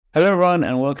Hello, everyone,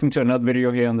 and welcome to another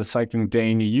video here on the Cycling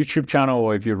Dane YouTube channel,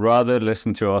 or if you'd rather,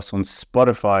 listen to us on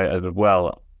Spotify as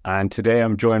well. And today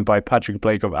I'm joined by Patrick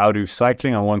Blake of Outdo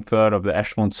Cycling. I'm one third of the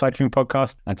Echelon Cycling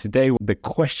podcast. And today the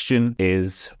question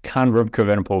is, can Remco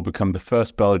Evenepoel become the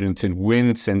first Belgian to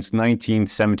win since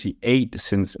 1978,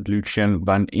 since Lucien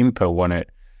van Impe won it?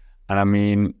 And I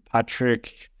mean,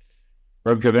 Patrick,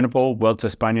 Remco Evenepoel, Vuelta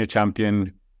España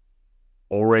champion,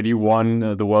 already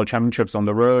won the World Championships on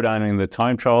the road and in the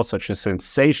time trial, such a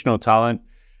sensational talent.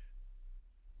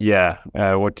 Yeah,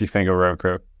 what do you think of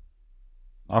Remco?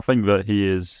 I think that he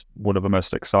is one of the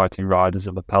most exciting riders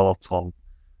in the peloton.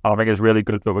 I think it's really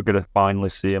good that we're going to finally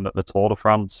see him at the Tour de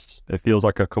France. It feels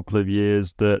like a couple of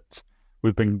years that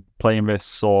we've been playing this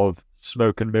sort of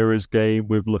smoke and mirrors game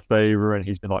with Lefebvre, and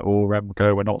he's been like, oh,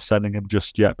 Remco, we're not sending him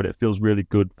just yet. But it feels really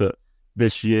good that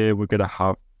this year we're going to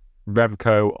have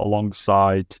Remco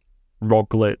alongside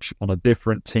Roglic on a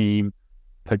different team,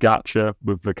 Pogacar,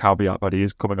 with the caveat that he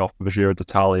is coming off of the Giro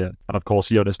d'Italia, and of course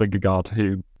Jonas Vingegaard,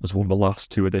 who has won the last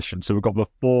two editions. So we've got the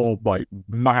four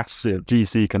massive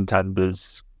GC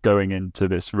contenders going into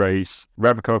this race.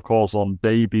 Remco, of course, on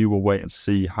debut. We'll wait and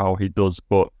see how he does,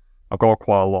 but I've got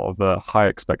quite a lot of high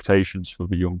expectations for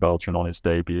the young Belgian on his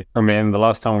debut. I mean, the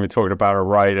last time we talked about a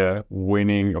rider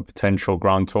winning a potential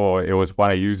Grand Tour, it was Juan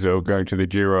Ayuso going to the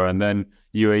Giro, and then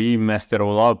UAE messed it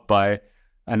all up by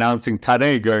announcing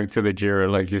Tadej going to the Giro,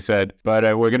 like you said. But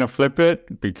we're going to flip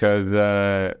it because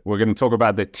we're going to talk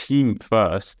about the team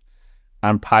first.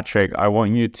 And Patrick, I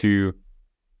want you to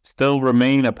still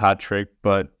remain a Patrick,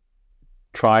 but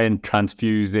try and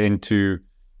transform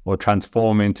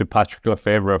into Patrick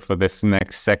Lefebvre for this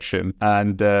next section.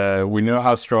 And we know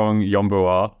how strong Jumbo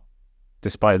are,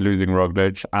 despite losing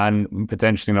Roglic, and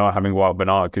potentially not having Wout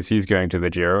Bernard because he's going to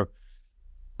the Giro.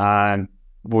 And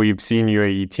we've seen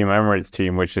UAE Team Emirates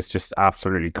team, which is just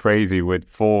absolutely crazy with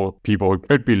four people who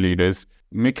could be leaders.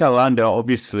 Mikel Landa,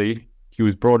 obviously, he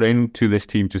was brought into this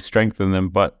team to strengthen them,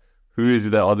 but who is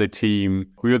the other team?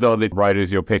 Who are the other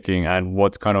riders you're picking, and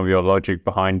what's kind of your logic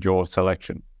behind your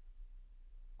selection?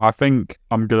 I think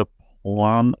I'm going to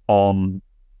plan on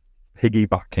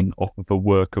piggybacking off of the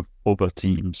work of other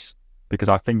teams, because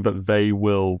I think that they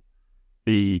will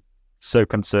be so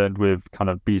concerned with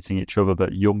kind of beating each other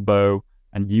that Jumbo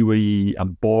and UAE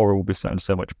and Bora will be setting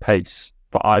so much pace.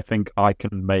 But I think I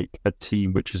can make a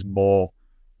team which is more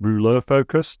rouleur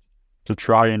focused to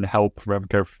try and help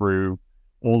Remco through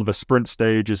all of the sprint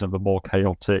stages and the more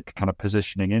chaotic kind of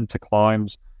positioning into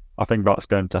climbs. I think that's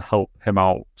going to help him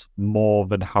out more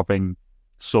than having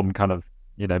some kind of,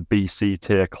 BC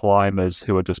tier climbers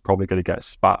who are just probably going to get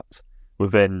spat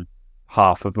within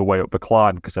half of the way up the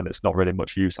climb, because then it's not really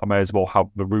much use. I may as well have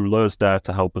the rouleurs there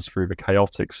to help us through the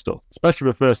chaotic stuff, especially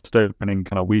the first opening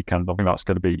kind of weekend. I think that's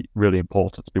going to be really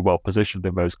important to be well positioned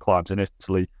in those climbs in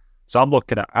Italy. So I'm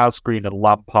looking at Asgreen and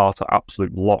Lampard are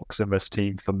absolute locks in this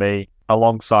team for me,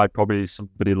 alongside probably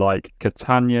somebody like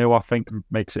Catania, I think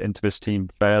makes it into this team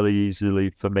fairly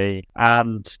easily for me.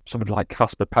 And somebody like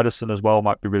Casper Pedersen as well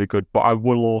might be really good. But I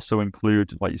will also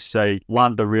include, like you say,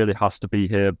 Landa really has to be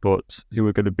here, but who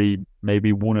are going to be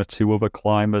maybe one or two other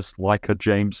climbers like a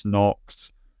James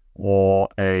Knox or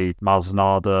a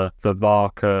Masnada,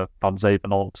 Vervaeke, Van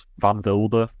Zevenont, Van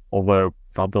Wilder, although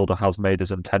Van Wilder has made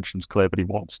his intentions clear that he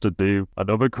wants to do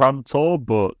another Grand Tour,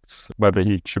 but whether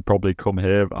he should probably come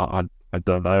here, I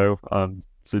don't know.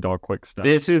 So a quick step.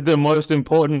 This is the most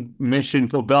important mission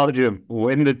for Belgium: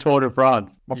 win the Tour de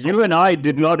France. You and I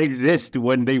did not exist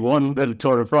when they won the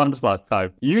Tour de France last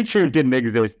time. YouTube didn't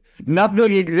exist.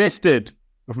 Nothing existed.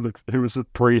 It was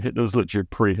literally a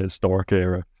prehistoric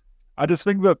era. I just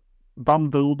think that Van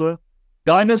Wilder,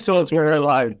 dinosaurs were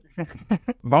alive.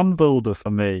 Van Wilder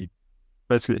for me,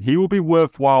 basically, he will be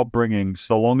worthwhile bringing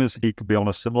so long as he could be on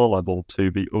a similar level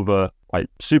to the other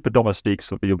super domestiques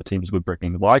that the other teams were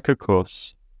bringing, like a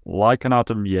Kuss, like an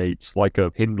Adam Yates, like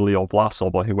a Hindley or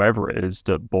Vlasov or whoever it is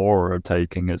that Bora are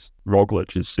taking as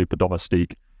Roglic's super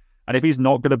domestique. And if he's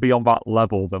not going to be on that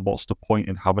level, then what's the point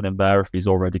in having him there if he's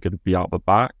already going to be out the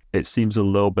back? It seems a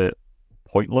little bit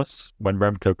pointless when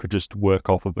Remco could just work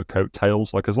off of the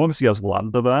coattails. As long as he has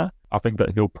Landa there, I think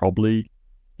that he'll probably,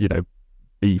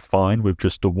 be fine with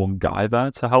just the one guy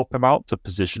there to help him out, to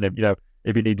position him.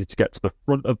 If he needed to get to the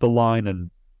front of the line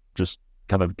and just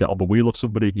kind of get on the wheel of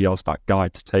somebody, he has that guy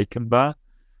to take him there.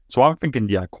 So I'm thinking,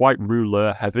 quite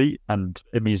rouleur heavy, and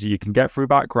it means that you can get through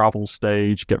that gravel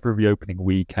stage, get through the opening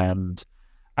weekend,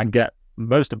 and get,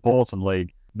 most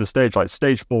importantly, the stage like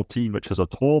stage 14, which is the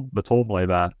Tourmalet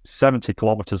there, 70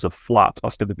 kilometers of flat.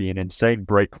 That's going to be an insane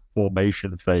break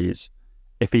formation phase.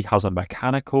 If he has a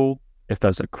mechanical, if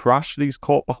there's a crash that he's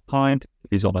caught behind,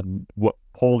 if he's on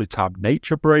poorly timed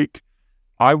nature break.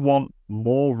 I want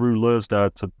more rouleurs there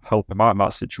to help him out in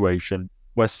that situation,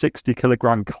 where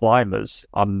 60-kilogram climbers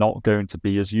are not going to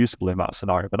be as useful in that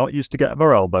scenario. They're not used to getting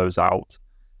their elbows out.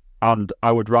 And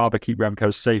I would rather keep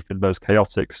Remco safe in those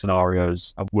chaotic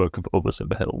scenarios and work with others in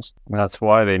the hills. That's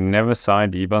why they never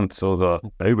signed Ivan Souza.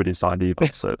 Nobody signed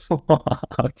Ivan Souza.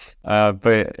 But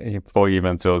for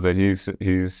Ivan Souza,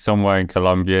 he's somewhere in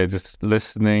Colombia just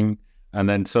listening, and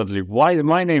then suddenly, why is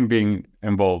my name being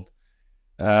involved?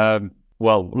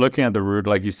 Well, looking at the route,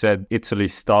 like you said,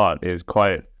 Italy's start is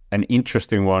quite an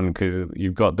interesting one because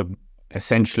you've got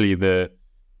essentially the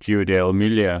Giro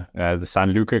d'Emilia, the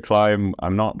San Luca climb.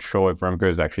 I'm not sure if Remco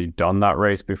has actually done that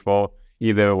race before.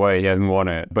 Either way, he hasn't won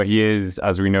it. But he is,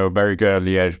 as we know, very good at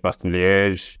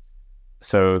Liège-Bastogne-Liège.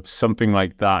 So something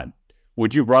like that.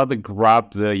 Would you rather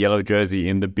grab the yellow jersey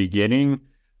in the beginning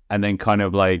and then kind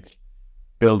of like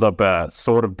build up a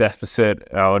sort of deficit,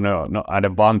 or no, not an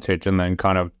advantage, and then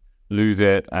kind of lose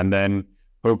it, and then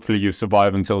hopefully you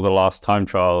survive until the last time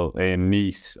trial in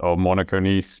Nice or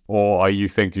Monaco-Nice? Or are you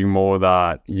thinking more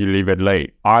that you leave it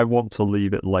late? I want to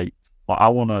leave it late. I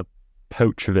want to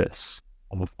poach this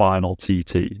on the final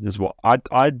TT. Is what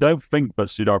I don't think that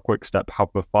Soudal Quickstep have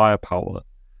the firepower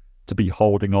to be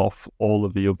holding off all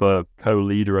of the other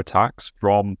co-leader attacks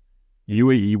from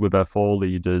UAE with their 4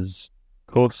 leaders,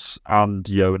 Kuss and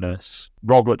Jonas.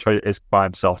 Roglic is by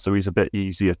himself, so he's a bit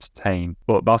easier to tame,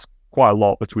 but that's quite a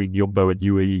lot between Jumbo and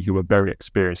UAE, who are very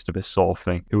experienced at this sort of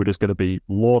thing, who are just going to be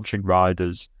launching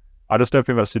riders. I just don't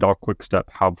think that Soudal Quickstep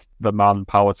have the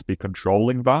manpower to be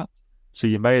controlling that. So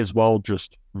you may as well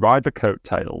just ride the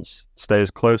coattails, stay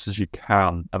as close as you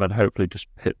can, and then hopefully just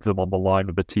hit them on the line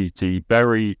with the TT.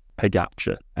 Very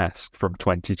Pogacar-esque from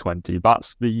 2020.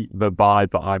 That's the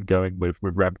vibe that I'm going with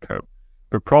Remco.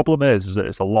 The problem is that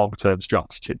it's a long-term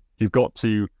strategy. You've got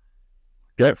to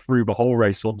get through the whole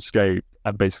race unscathed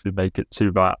and basically make it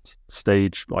to that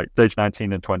stage, like stage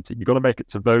 19 and 20. You've got to make it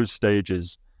to those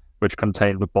stages which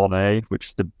contain the Bonnet, which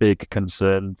is the big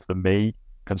concern for me,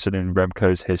 considering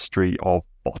Remco's history of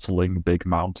bottling big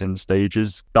mountain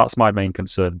stages. That's my main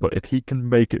concern. But if he can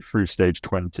make it through stage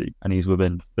 20 and he's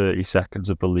within 30 seconds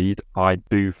of the lead, I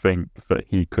do think that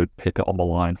he could pick it on the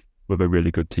line with a really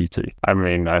good TT. I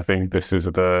mean, I think this is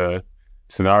the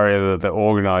scenario that the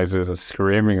organizers are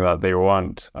screaming that they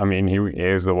want. I mean, he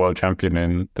is the world champion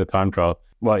in the time trial.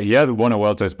 Well, he hasn't won a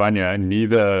Vuelta a España, and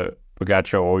neither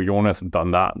Pogacar or Jonas have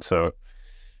done that, so...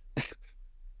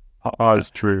 That's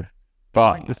true.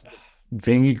 But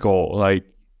Vingegaard, like,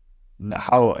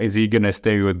 how is he going to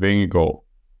stay with Vingegaard?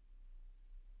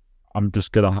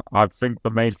 I think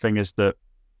the main thing is that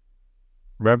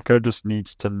Remco just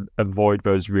needs to avoid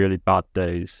those really bad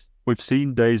days. We've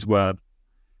seen days where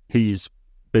he's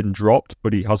been dropped,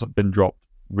 but he hasn't been dropped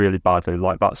really badly,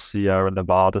 like that Sierra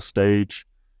Nevada stage.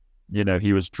 You know,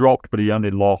 he was dropped, but he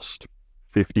only lost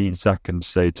 15 seconds,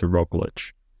 say, to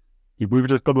Roglic. We've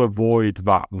just got to avoid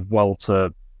that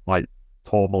Vuelta, like,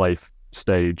 Tourmalet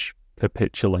stage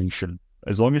capitulation.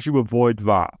 As long as you avoid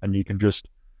that and you can just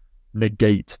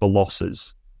negate the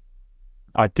losses,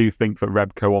 I do think that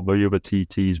Remco on the other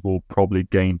TTs will probably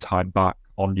gain time back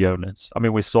on Jonas. I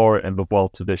mean, we saw it in the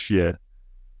Vuelta this year.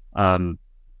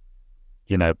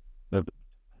 You know,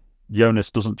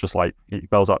 Jonas doesn't just like, he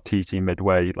bells out TT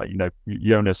midway. Like, you know,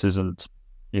 Jonas isn't,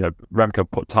 you know, Remco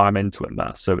put time into him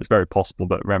there. So it's very possible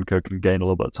that Remco can gain a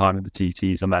little bit of time in the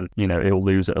TTs and then, you know, he'll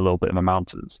lose it a little bit in the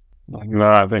mountains.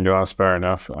 No, I think that's fair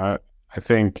enough. I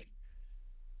think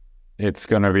it's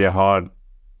going to be a hard,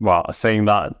 well, saying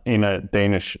that in a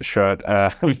Danish shirt,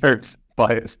 very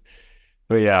biased.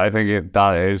 But yeah, I think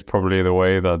that is probably the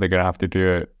way that they're going to have to do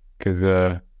it.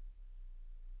 Because,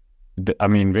 I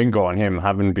mean, Vingegaard and him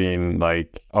haven't been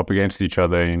like up against each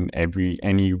other in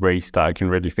any race that I can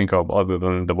really think of other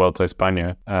than the Vuelta a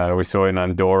España. We saw in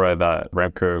Andorra that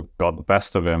Remco got the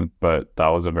best of him, but that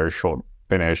was a very short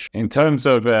finish. In terms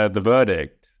of the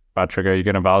verdict, Patrick, are you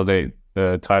going to validate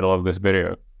the title of this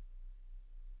video?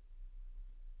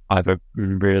 I have a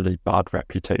really bad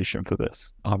reputation for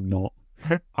this. I'm not.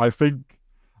 I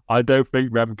don't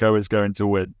think Remco is going to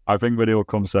win. I think that he'll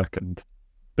come second.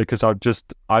 Because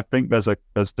I think there's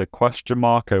the question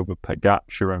mark over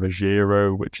Pogacar and the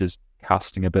Giro, which is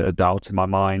casting a bit of doubt in my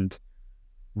mind.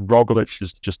 Roglic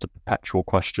is just a perpetual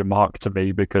question mark to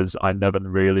me because I never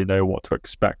really know what to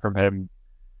expect from him.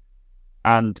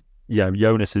 And yeah,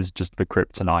 Jonas is just the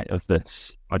kryptonite of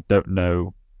this. I don't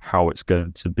know how it's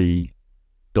going to be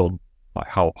done, like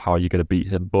how are you going to beat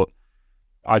him? But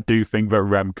I do think that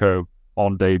Remco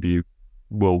on debut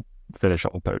will finish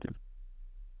on the podium.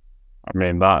 I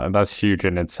mean, that's huge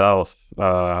in itself.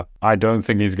 I don't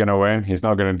think he's going to win. He's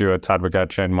not going to do a Tad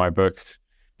Pogačar in my books.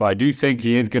 But I do think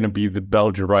he is going to be the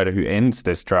Belgian rider who ends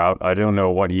this drought. I don't know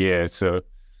what year, so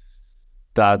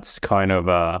that's kind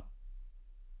of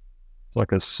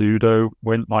like a pseudo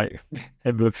win, like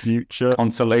in the future.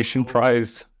 Consolation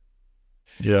prize.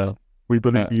 Yeah. We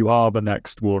believe you are the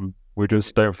next one. We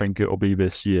just don't think it'll be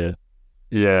this year.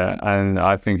 Yeah, and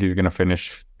I think he's going to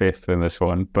finish 5th in this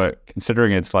one. But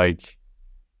considering it's like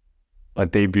a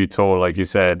debut tour, like you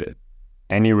said,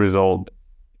 any result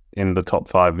in the top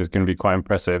 5 is going to be quite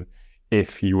impressive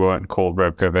if you weren't called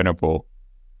Remco Evenepoel.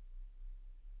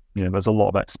 Yeah, there's a lot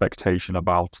of expectation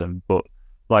about him, but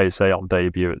like you say, on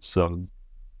debut, it's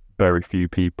very few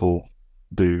people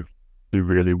do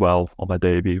really well on their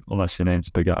debut, unless your name's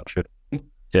Pogačar.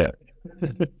 Yeah.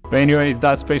 But anyways,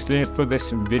 that's basically it for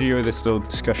this video, this little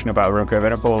discussion about Remco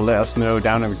Evenepoel. Let us know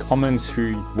down in the comments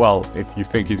if you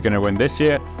think he's going to win this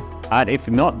year. And if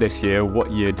not this year,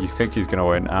 what year do you think he's going to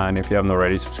win? And if you haven't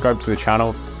already, subscribe to the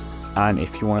channel. And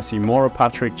if you want to see more of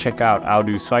Patrick, check out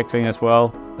Audu Cycling as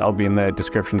well. That'll be in the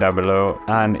description down below.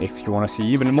 And if you want to see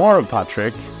even more of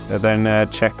Patrick, then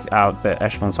check out the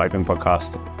Echelon Cycling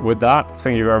podcast. With that,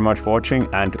 thank you very much for watching,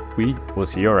 and we will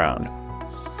see you around.